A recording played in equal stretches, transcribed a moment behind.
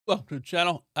Welcome to the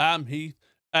channel. I'm Heath,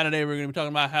 and today we're going to be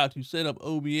talking about how to set up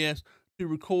OBS to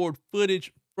record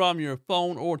footage from your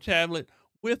phone or tablet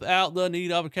without the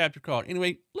need of a capture card.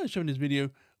 Anyway, let's jump in this video.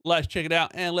 Let's check it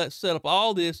out, and let's set up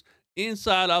all this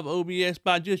inside of OBS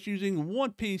by just using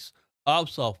one piece of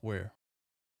software.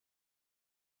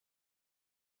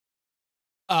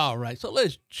 All right, so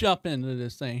let's jump into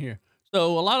this thing here.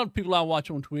 So a lot of people I watch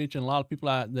on Twitch and a lot of people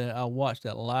that I watch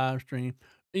that live stream,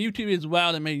 and YouTube as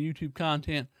well, that make YouTube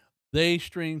content. They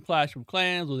stream Clash of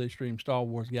Clans or they stream Star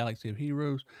Wars Galaxy of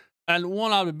Heroes. And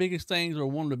one of the biggest things, or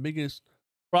one of the biggest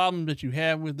problems that you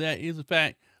have with that, is the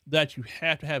fact that you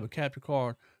have to have a capture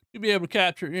card to be able to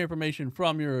capture information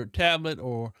from your tablet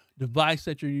or device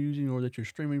that you're using or that you're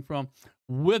streaming from.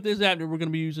 With this app that we're going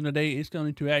to be using today, it's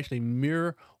going to actually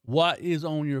mirror what is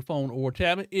on your phone or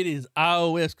tablet. It is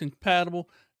iOS compatible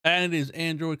and it is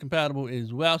Android compatible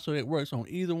as well. So it works on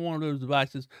either one of those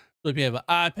devices. So if you have an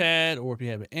iPad or if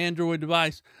you have an Android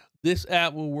device, this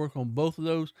app will work on both of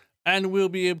those and will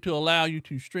be able to allow you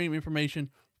to stream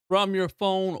information from your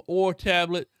phone or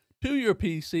tablet to your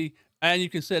PC. And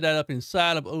you can set that up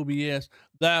inside of OBS.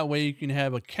 That way you can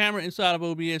have a camera inside of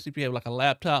OBS. If you have like a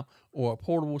laptop or a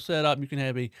portable setup, you can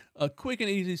have a quick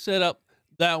and easy setup.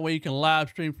 That way you can live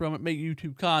stream from it, make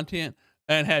YouTube content,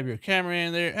 and have your camera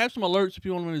in there. Have some alerts if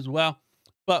you want them as well.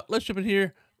 But let's jump in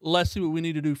here. Let's see what we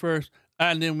need to do first.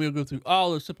 And then we'll go through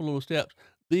all the simple little steps.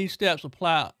 These steps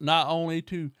apply not only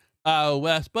to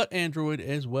iOS, but Android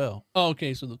as well.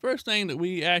 Okay, so the first thing that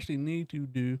we actually need to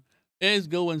do is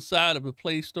go inside of the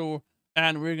Play Store,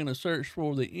 and we're going to search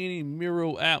for the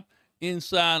AnyMiro app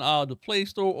inside of the Play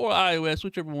Store or iOS,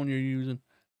 whichever one you're using.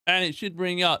 And it should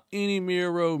bring out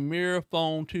AnyMiro Mirror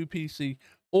Phone to PC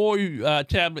or your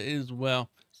tablet as well.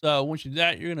 So once you do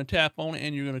that, you're going to tap on it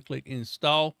and you're going to click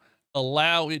install.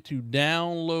 Allow it to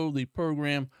download the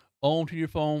program onto your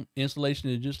phone. Installation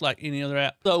is just like any other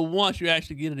app. So once you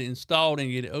actually get it installed and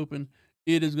get it open,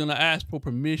 it is going to ask for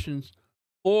permissions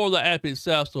for the app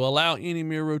itself. So allow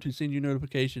AnyMiro to send you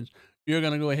notifications. You're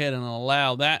going to go ahead and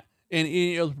allow that, and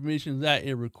any other permissions that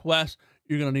it requests,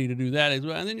 you're going to need to do that as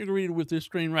well. And then you're going to read it with this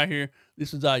screen right here.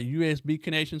 This is our USB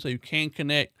connection, so you can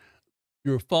connect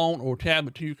your phone or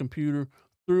tablet to your computer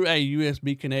through a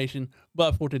USB connection.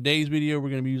 But for today's video, we're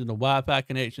going to be using the Wi-Fi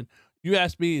connection.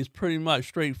 USB is pretty much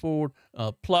straightforward.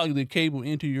 Plug the cable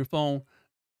into your phone,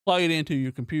 plug it into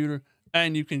your computer,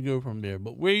 and you can go from there.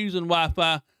 But we're using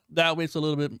Wi-Fi. That way it's a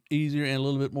little bit easier and a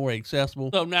little bit more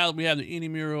accessible. So now that we have the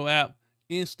AnyMiro app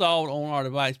installed on our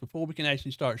device, before we can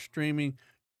actually start streaming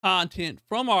content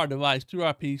from our device to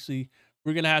our PC,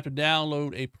 we're going to have to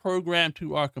download a program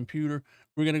to our computer.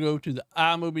 We're going to go to the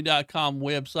iMobi.com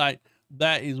website.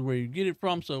 That is where you get it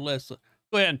from. So let's go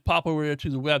ahead and pop over here to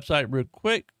the website real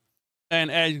quick.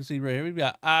 And as you can see right here, we've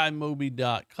got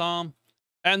iMobi.com.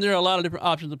 And there are a lot of different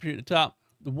options up here at the top.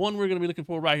 The one we're going to be looking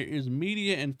for right here is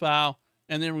media and file.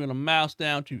 And then we're going to mouse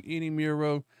down to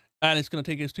AnyMiro. And it's going to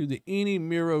take us to the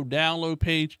AnyMiro download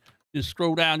page. Just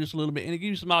scroll down just a little bit. And it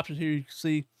gives you some options here. You can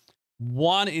see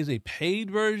one is a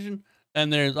paid version.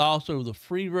 And there's also the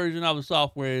free version of the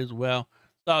software as well.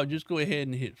 So just go ahead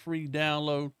and hit free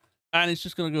download. And it's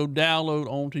just going to go download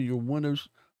onto your Windows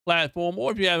platform.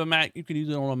 Or if you have a Mac, you can use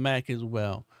it on a Mac as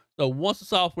well. So once the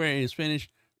software is finished,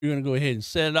 you're going to go ahead and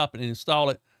set it up and install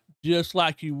it just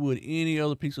like you would any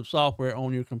other piece of software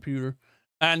on your computer.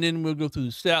 And then we'll go through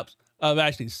the steps of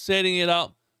actually setting it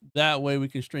up. That way we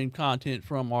can stream content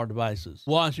from our devices.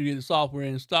 Once you get the software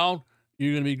installed,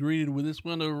 you're going to be greeted with this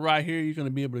window right here. You're going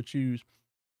to be able to choose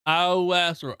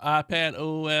iOS or iPad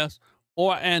OS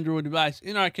or Android device.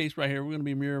 In our case right here, we're going to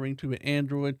be mirroring to an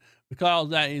Android because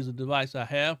that is the device I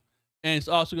have. And it's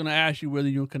also going to ask you whether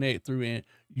you'll connect through a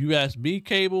USB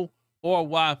cable or a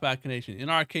Wi-Fi connection. In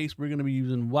our case, we're going to be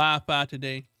using Wi-Fi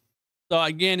today. So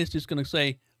again, it's just going to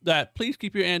say that please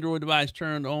keep your Android device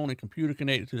turned on and computer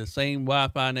connected to the same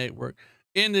Wi-Fi network.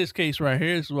 In this case right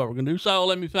here, this is what we're going to do. So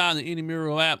let me find the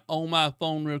AnyMiro app on my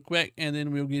phone real quick, and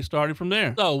then we'll get started from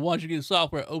there. So once you get the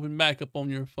software open back up on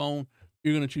your phone,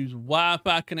 you're going to choose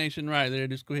Wi-Fi connection right there.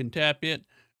 Just go ahead and tap it.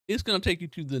 It's going to take you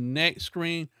to the next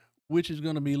screen, which is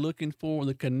going to be looking for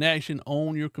the connection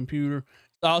on your computer.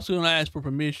 It's also going to ask for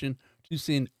permission to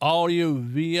send audio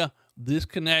via this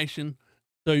connection.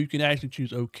 So you can actually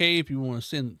choose OK if you want to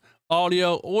send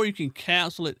audio, or you can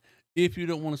cancel it if you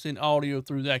don't want to send audio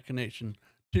through that connection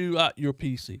to your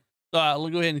PC. So I'll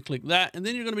go ahead and click that. And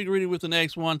then you're going to be greeted with the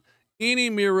next one.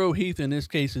 AnyMiro Heath, in this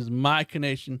case, is my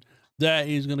connection that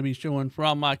is going to be showing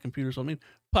from my computer. So let me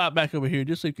pop back over here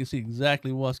just so you can see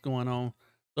exactly what's going on.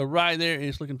 So right there,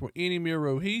 it's looking for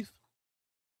AnyMiro Heath.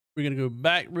 We're going to go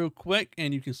back real quick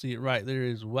and you can see it right there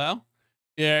as well.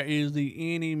 there is the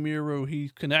AnyMiro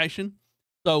heat connection.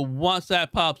 So once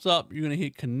that pops up, you're going to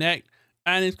hit connect,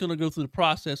 and it's going to go through the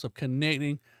process of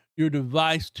connecting your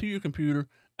device to your computer,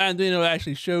 and then it'll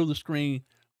actually show the screen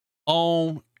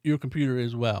on your computer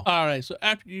as well. All right, so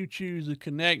after you choose the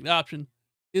connect option,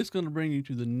 it's going to bring you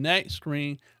to the next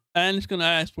screen, and it's going to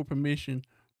ask for permission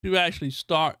to actually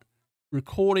start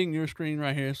recording your screen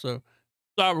right here. So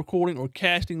start recording or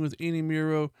casting with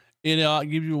AnyMiro. It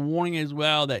gives you a warning as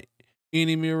well that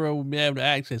AnyMiro will be able to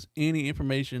access any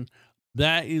information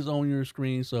that is on your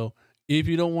screen. So if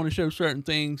you don't want to show certain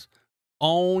things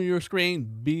on your screen,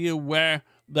 be aware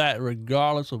that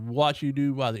regardless of what you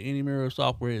do while the AnyMiro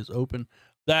software is open,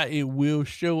 that it will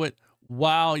show it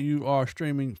while you are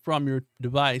streaming from your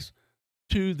device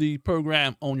to the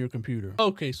program on your computer.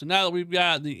 Okay, so now that we've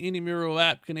got the AnyMiro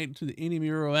app connected to the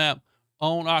AnyMiro app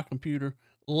on our computer,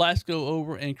 let's go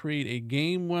over and create a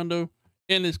game window.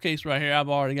 In this case right here, I've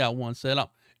already got one set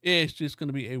up. It's just going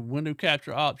to be a window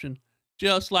capture option,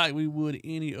 just like we would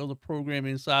any other program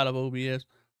inside of OBS.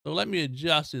 So let me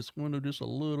adjust this window just a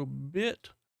little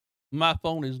bit. My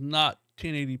phone is not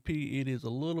 1080p. It is a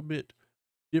little bit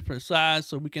different size,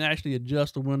 so we can actually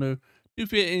adjust the window to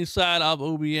fit inside of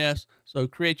OBS. So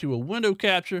create you a window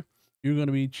capture. You're going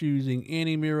to be choosing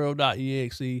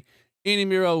AnyMiro.exe.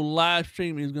 AnyMiro live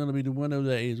stream is going to be the window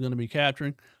that is going to be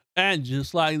capturing. And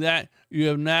just like that, you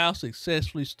have now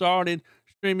successfully started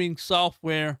streaming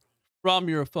software from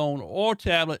your phone or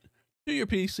tablet to your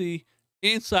PC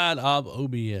inside of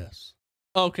OBS.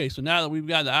 Okay, so now that we've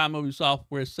got the iMovie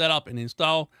software set up and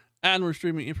installed, and we're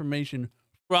streaming information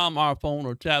from our phone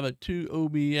or tablet to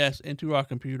OBS and to our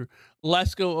computer,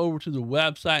 let's go over to the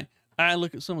website and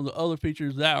look at some of the other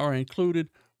features that are included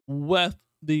with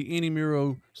the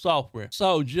AnyMiro software.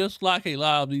 So just like a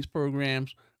lot of these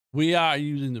programs, we are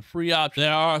using the free option.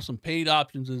 There are some paid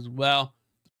options as well.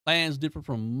 Plans differ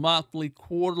from monthly,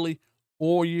 quarterly,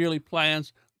 or yearly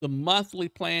plans. The monthly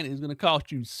plan is going to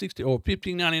cost you $60 or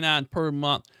 $15.99 per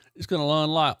month. It's going to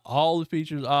unlock all the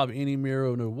features of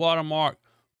AnyMiro: no watermark,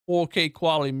 4K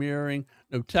quality mirroring,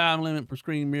 no time limit for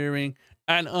screen mirroring,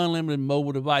 and unlimited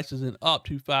mobile devices and up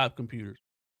to 5 computers.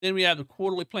 Then we have the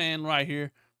quarterly plan right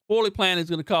here. Quarterly plan is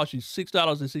going to cost you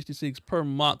 $6.66 per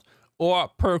month or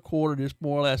per quarter, just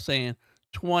more or less saying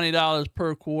 $20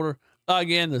 per quarter.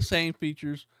 Again, the same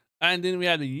features. And then we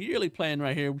have the yearly plan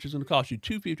right here, which is going to cost you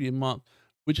 $250 a month,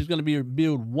 which is going to be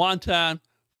billed one time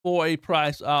for a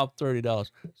price of $30.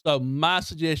 So my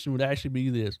suggestion would actually be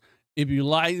this. If you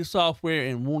like the software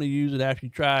and want to use it after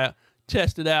you try it,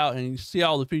 test it out, and you see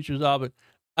all the features of it,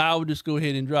 I would just go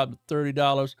ahead and drop the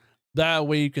 $30. That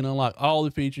way you can unlock all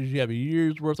the features. You have a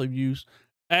year's worth of use,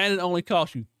 and it only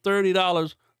costs you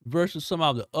 $30 versus some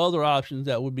of the other options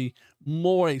that would be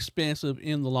more expensive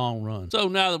in the long run. So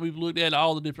now that we've looked at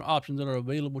all the different options that are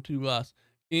available to us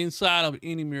inside of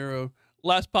AnyMiro,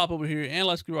 let's pop over here and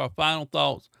let's give our final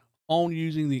thoughts on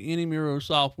using the AnyMiro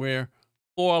software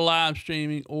for live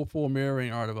streaming or for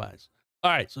mirroring our device. All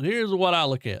right, so here's what I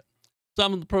look at.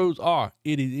 Some of the pros are,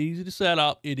 it is easy to set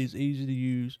up, it is easy to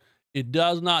use, it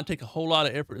does not take a whole lot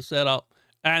of effort to set up,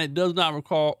 and it does not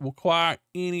require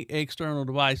any external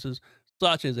devices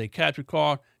such as a capture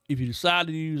card. If you decide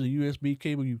to use a USB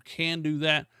cable, you can do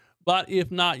that, but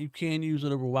if not, you can use it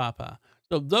over Wi-Fi.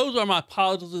 So those are my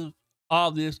positives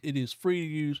of this. It is free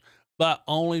to use, but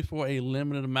only for a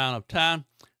limited amount of time.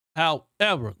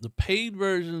 However, the paid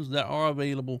versions that are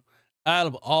available, out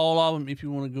of all of them, if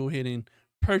you want to go ahead and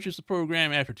purchase the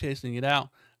program after testing it out,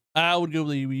 I would go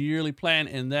with the yearly plan,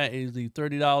 and that is the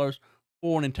 $30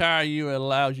 for an entire year. It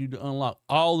allows you to unlock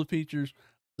all the features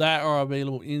that are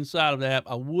available inside of the app.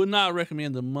 I would not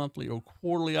recommend the monthly or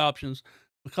quarterly options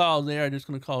because they are just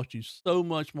going to cost you so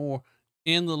much more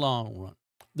in the long run.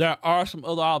 There are some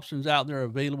other options out there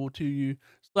available to you,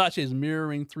 such as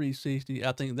Mirroring 360.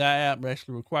 I think that app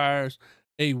actually requires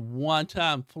a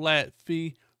one-time flat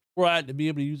fee for it to be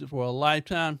able to use it for a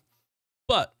lifetime.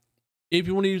 But if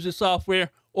you want to use this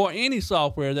software or any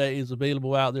software that is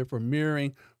available out there for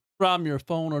mirroring from your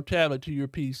phone or tablet to your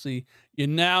PC, you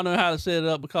now know how to set it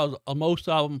up because most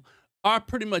of them are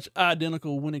pretty much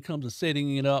identical when it comes to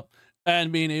setting it up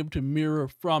and being able to mirror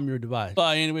from your device.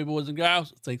 But anyway, boys and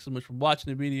girls, thanks so much for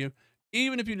watching the video.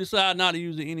 Even if you decide not to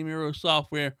use the AnyMiro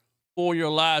software for your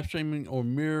live streaming or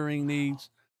mirroring needs,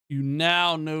 you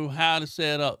now know how to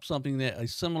set up a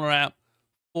similar app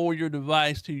for your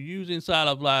device to use inside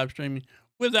of live streaming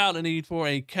without the need for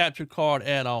a capture card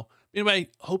at all. Anyway,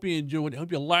 hope you enjoyed it.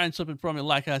 Hope you learned something from it,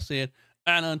 like I said.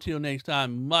 And until next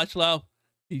time, much love,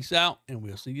 peace out, and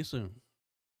we'll see you soon.